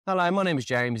Hello, my name is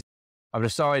James. I've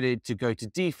decided to go to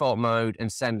default mode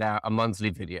and send out a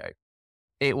monthly video.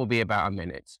 It will be about a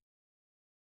minute.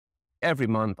 Every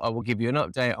month, I will give you an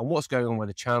update on what's going on with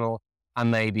the channel and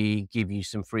maybe give you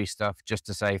some free stuff just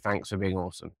to say thanks for being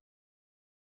awesome.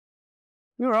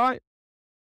 You all right?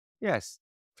 Yes,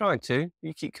 trying to.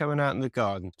 You keep coming out in the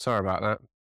garden. Sorry about that.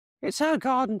 It's her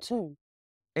garden too.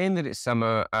 In that it's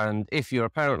summer, and if you're a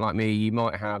parent like me, you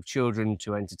might have children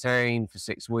to entertain for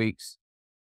 6 weeks.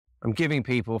 I'm giving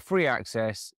people free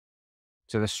access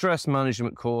to the stress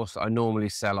management course I normally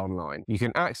sell online. You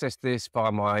can access this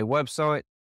via my website.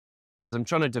 I'm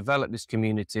trying to develop this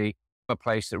community, a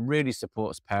place that really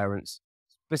supports parents,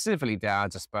 specifically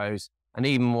dads, I suppose, and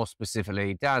even more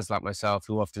specifically, dads like myself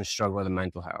who often struggle with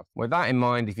mental health. With that in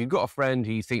mind, if you've got a friend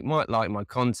who you think might like my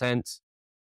content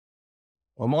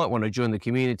or might want to join the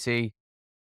community,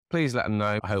 please let them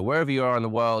know. I hope wherever you are in the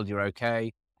world, you're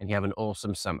okay and you have an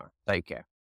awesome summer. Take care.